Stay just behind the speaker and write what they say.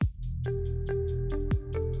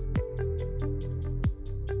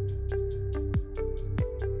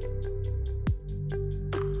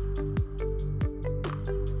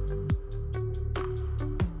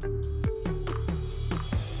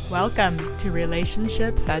Welcome to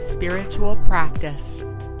Relationships as Spiritual Practice,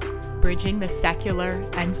 Bridging the Secular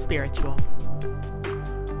and Spiritual,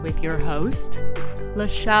 with your host,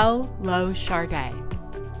 Lachelle Lowe Charday,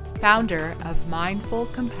 founder of Mindful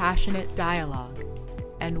Compassionate Dialogue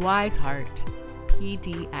and Wise Heart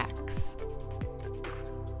PDX.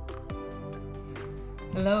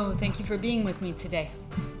 Hello, thank you for being with me today.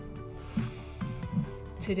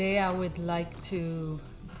 Today I would like to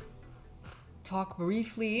talk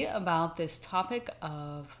briefly about this topic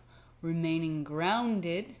of remaining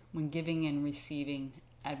grounded when giving and receiving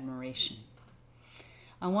admiration.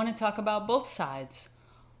 I want to talk about both sides,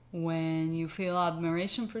 when you feel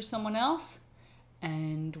admiration for someone else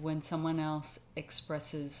and when someone else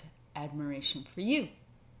expresses admiration for you.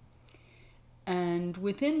 And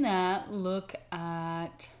within that, look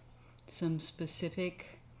at some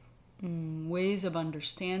specific ways of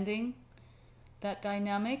understanding that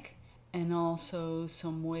dynamic, and also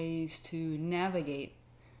some ways to navigate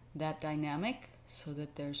that dynamic so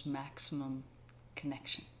that there's maximum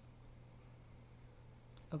connection.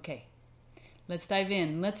 Okay, let's dive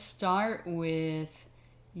in. Let's start with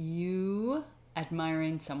you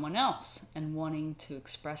admiring someone else and wanting to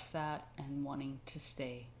express that and wanting to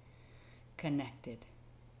stay connected.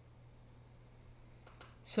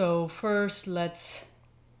 So first, let's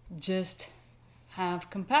just have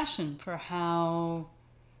compassion for how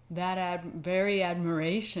that very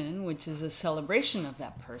admiration, which is a celebration of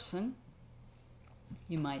that person.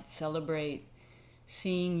 You might celebrate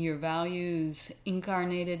seeing your values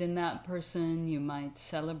incarnated in that person. You might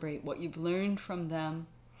celebrate what you've learned from them.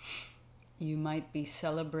 You might be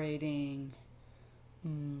celebrating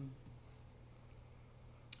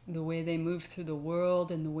the way they move through the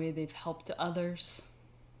world and the way they've helped others.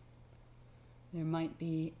 There might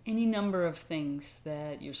be any number of things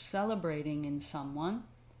that you're celebrating in someone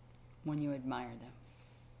when you admire them.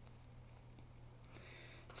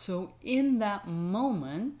 So in that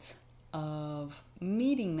moment of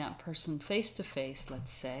meeting that person face to face,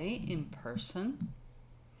 let's say in person,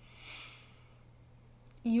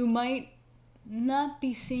 you might not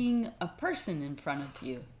be seeing a person in front of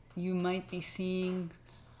you. You might be seeing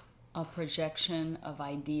a projection of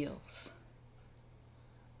ideals.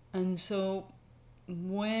 And so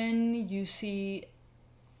when you see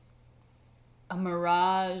a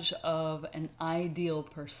mirage of an ideal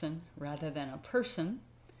person rather than a person,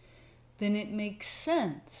 then it makes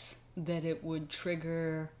sense that it would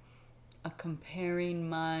trigger a comparing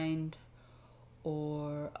mind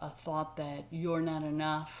or a thought that you're not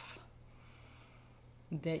enough,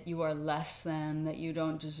 that you are less than, that you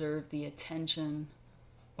don't deserve the attention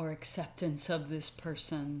or acceptance of this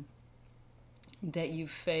person, that you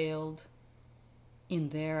failed in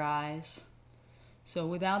their eyes. So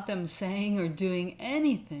without them saying or doing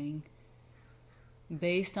anything,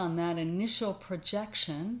 based on that initial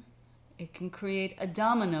projection, it can create a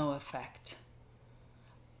domino effect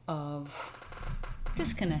of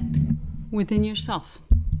disconnect within yourself.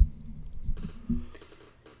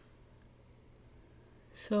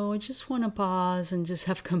 So I just want to pause and just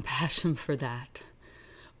have compassion for that.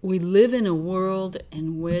 We live in a world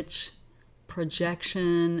in which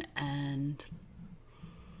projection and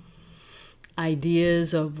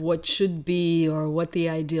ideas of what should be or what the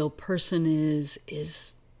ideal person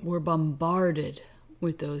is we're bombarded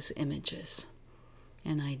with those images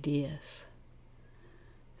and ideas.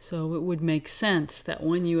 So it would make sense that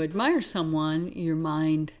when you admire someone, your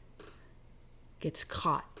mind gets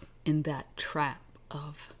caught in that trap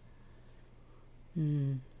of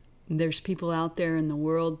there's people out there in the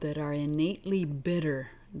world that are innately better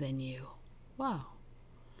than you. Wow,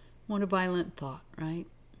 what a violent thought, right?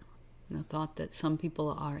 The thought that some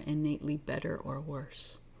people are innately better or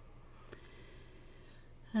worse.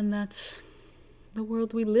 And that's the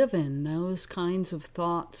world we live in. Those kinds of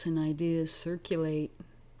thoughts and ideas circulate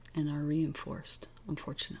and are reinforced,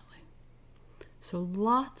 unfortunately. So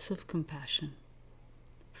lots of compassion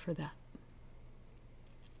for that.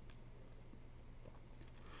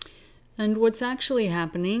 And what's actually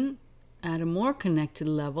happening at a more connected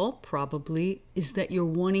level, probably, is that you're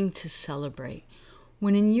wanting to celebrate.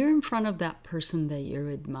 When you're in front of that person that you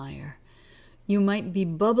admire, you might be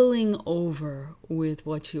bubbling over with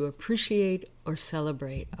what you appreciate or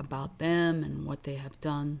celebrate about them and what they have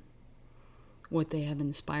done, what they have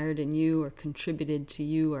inspired in you or contributed to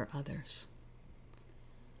you or others.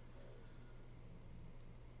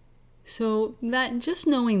 So that just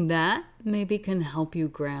knowing that maybe can help you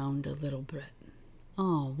ground a little bit.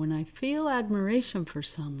 Oh, when I feel admiration for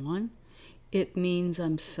someone, it means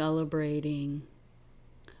I'm celebrating.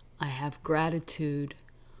 I have gratitude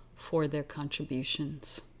for their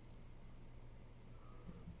contributions.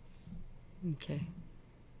 Okay.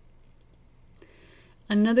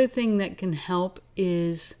 Another thing that can help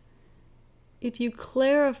is if you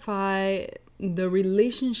clarify the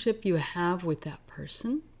relationship you have with that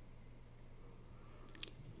person,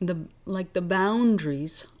 the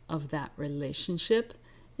boundaries of that relationship,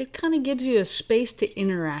 it kind of gives you a space to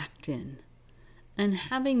interact in. And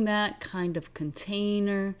having that kind of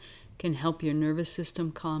container can help your nervous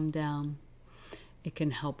system calm down. It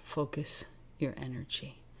can help focus your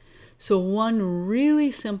energy. So one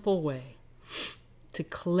really simple way to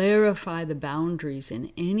clarify the boundaries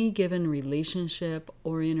in any given relationship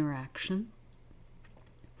or interaction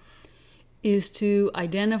is to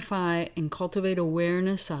identify and cultivate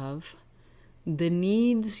awareness of the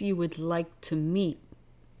needs you would like to meet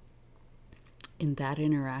in that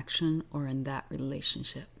interaction or in that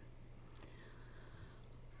relationship.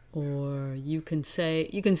 Or you can say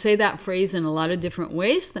that phrase in a lot of different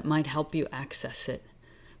ways that might help you access it.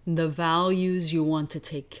 The values you want to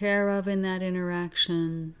take care of in that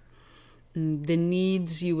interaction, the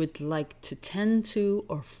needs you would like to tend to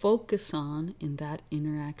or focus on in that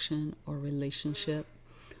interaction or relationship.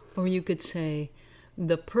 Or you could say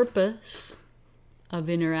the purpose of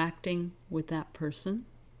interacting with that person.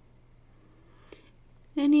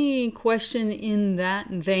 Any question in that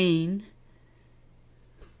vein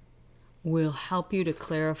will help you to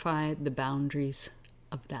clarify the boundaries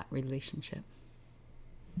of that relationship.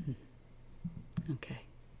 Okay.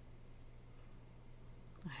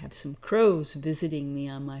 I have some crows visiting me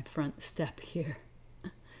on my front step here.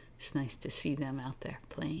 It's nice to see them out there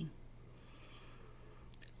playing.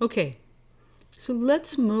 Okay, so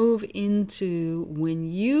let's move into when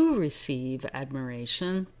you receive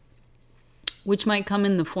admiration, which might come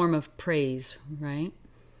in the form of praise, right?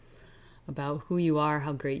 About who you are,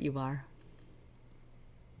 how great you are.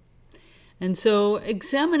 And so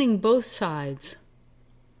examining both sides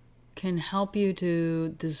can help you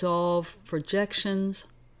to dissolve projections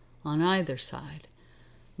on either side,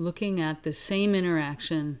 looking at the same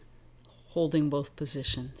interaction, holding both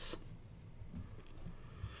positions.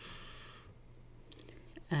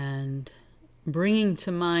 And bringing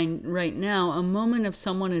to mind right now a moment of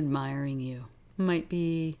someone admiring you. It might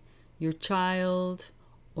be your child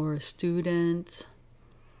or a student,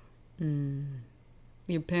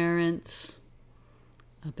 your parents,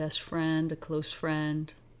 a best friend, a close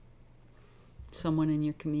friend, someone in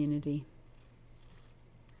your community.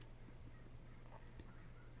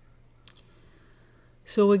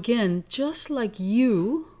 So again, just like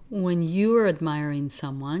you, when you are admiring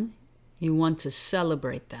someone, you want to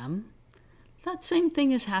celebrate them. That same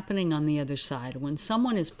thing is happening on the other side. When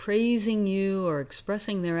someone is praising you or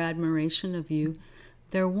expressing their admiration of you,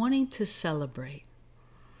 they're wanting to celebrate.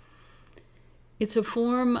 It's a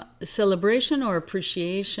form, celebration or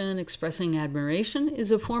appreciation, expressing admiration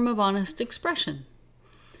is a form of honest expression.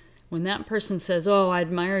 When that person says, "Oh, I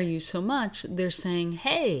admire you so much," they're saying,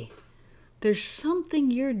 "Hey, there's something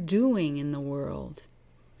you're doing in the world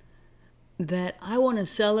that I want to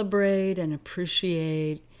celebrate and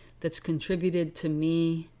appreciate that's contributed to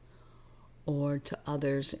me or to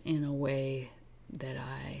others in a way that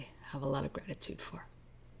I have a lot of gratitude for."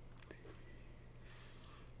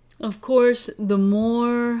 Of course, the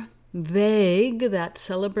more vague that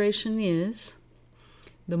celebration is,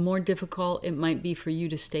 the more difficult it might be for you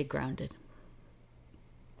to stay grounded.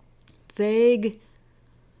 Vague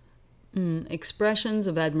expressions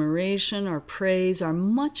of admiration or praise are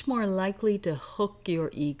much more likely to hook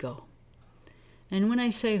your ego. And when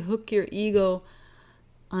I say hook your ego,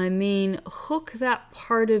 I mean hook that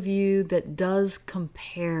part of you that does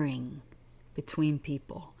comparing between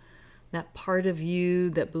people. That part of you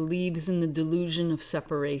that believes in the delusion of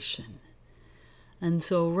separation. And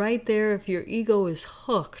so right there, if your ego is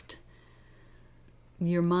hooked,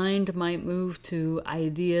 your mind might move to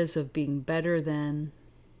ideas of being better than,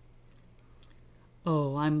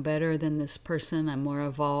 "Oh, I'm better than this person, I'm more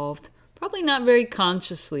evolved." Probably not very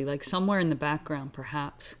consciously, like somewhere in the background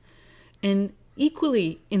perhaps. And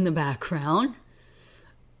equally in the background,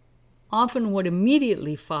 often what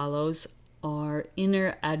immediately follows are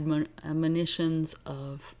inner admonitions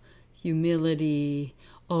of humility.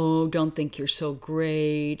 "Oh, don't think you're so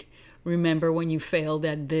great. Remember when you failed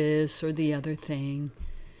at this or the other thing."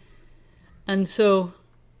 And so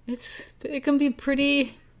it can be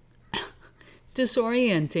pretty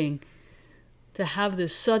disorienting to have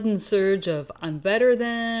this sudden surge of "I'm better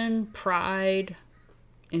than," pride,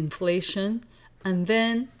 inflation, and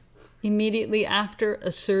then immediately after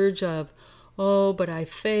a surge of "Oh, but I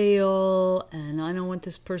fail, and I don't want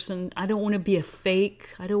this person, I don't want to be a fake,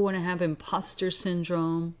 I don't want to have imposter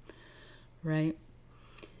syndrome," right?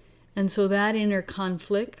 And so that inner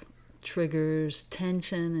conflict triggers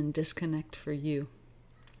tension and disconnect for you.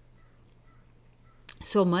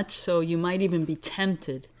 So much so you might even be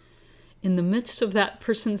tempted in the midst of that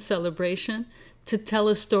person's celebration to tell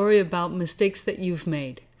a story about mistakes that you've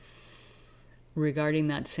made regarding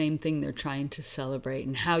that same thing they're trying to celebrate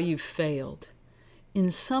and how you've failed in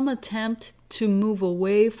some attempt to move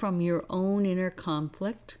away from your own inner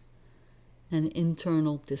conflict and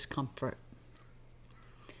internal discomfort.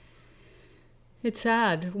 It's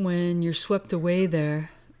sad when you're swept away there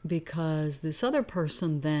because this other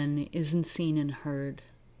person then isn't seen and heard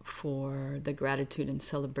for the gratitude and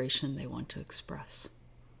celebration they want to express.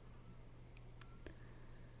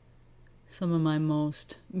 Some of my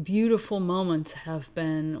most beautiful moments have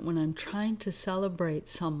been when I'm trying to celebrate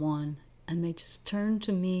someone and they just turn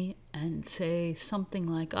to me and say something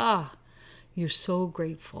like, you're so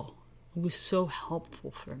grateful. It was so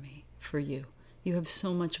helpful for you. You have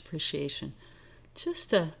so much appreciation.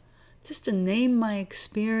 Just to name my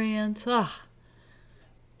experience,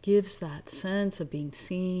 gives that sense of being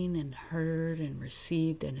seen and heard and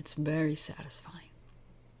received, and it's very satisfying.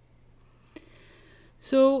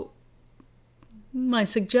 So my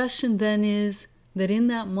suggestion then is that in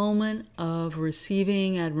that moment of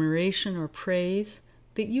receiving admiration or praise,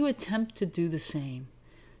 that you attempt to do the same,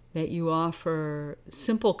 that you offer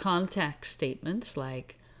simple context statements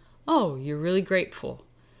like, you're really grateful.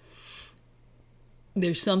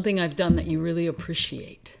 There's something I've done that you really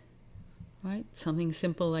appreciate, right? Something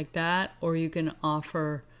simple like that. Or you can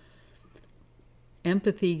offer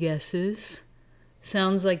empathy guesses.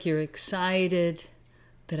 Sounds like you're excited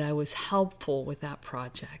that I was helpful with that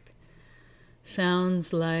project.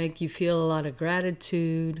 Sounds like you feel a lot of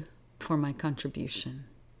gratitude for my contribution.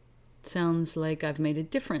 Sounds like I've made a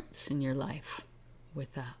difference in your life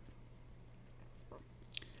with that.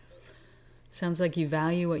 Sounds like you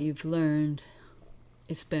value what you've learned.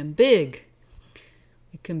 It's been big.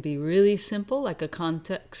 It can be really simple, like a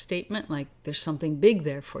context statement, like there's something big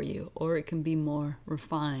there for you. Or it can be more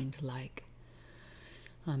refined, like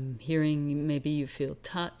I'm hearing maybe you feel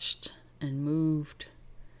touched and moved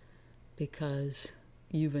because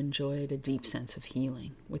you've enjoyed a deep sense of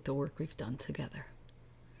healing with the work we've done together.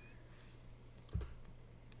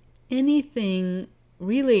 Anything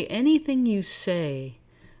you say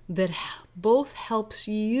that both helps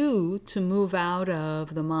you to move out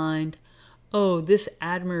of the mind, this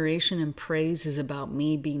admiration and praise is about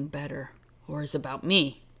me being better, or is about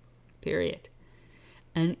me, period.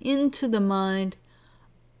 And into the mind,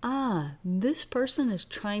 this person is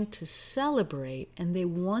trying to celebrate and they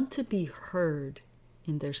want to be heard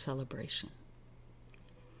in their celebration.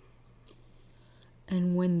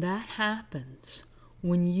 And when that happens,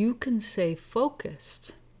 when you can stay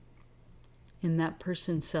focused in that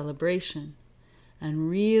person's celebration and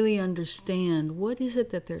really understand what is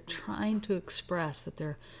it that they're trying to express, that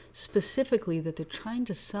they're trying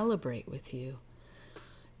to celebrate with you,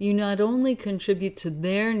 you not only contribute to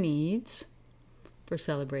their needs for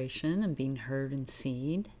celebration and being heard and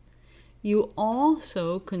seen, you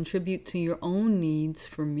also contribute to your own needs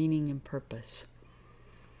for meaning and purpose.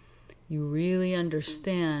 You really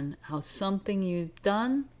understand how something you've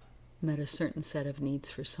done met a certain set of needs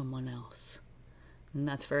for someone else. And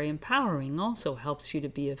that's very empowering. Also helps you to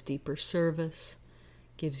be of deeper service,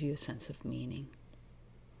 gives you a sense of meaning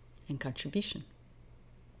and contribution,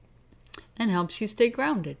 and helps you stay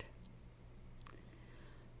grounded.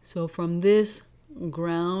 So from this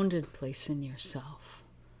grounded place in yourself,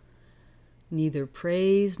 neither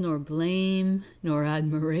praise nor blame nor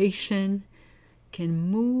admiration can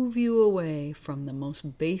move you away from the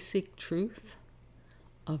most basic truth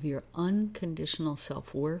of your unconditional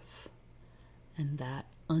self-worth and that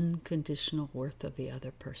unconditional worth of the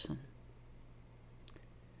other person.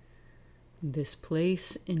 This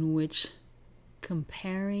place in which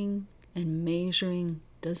comparing and measuring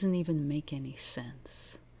doesn't even make any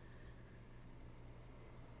sense.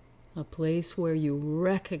 A place where you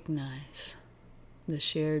recognize the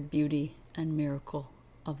shared beauty and miracle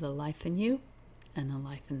of the life in you and the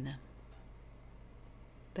life in them.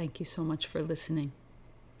 Thank you so much for listening.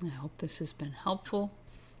 I hope this has been helpful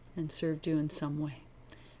and served you in some way.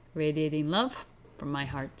 Radiating love from my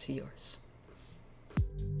heart to yours.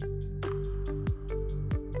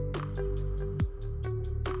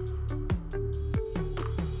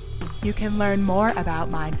 You can learn more about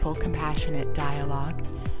Mindful Compassionate Dialogue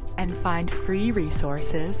and find free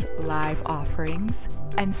resources, live offerings,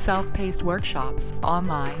 and self-paced workshops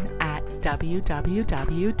online at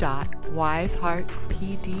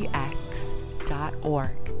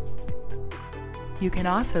www.wiseheartpdx.org. You can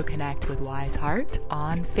also connect with Wise Heart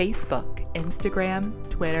on Facebook, Instagram,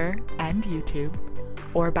 Twitter, and YouTube,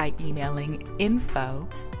 or by emailing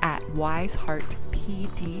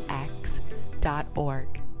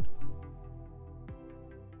info@wiseheartpdx.org.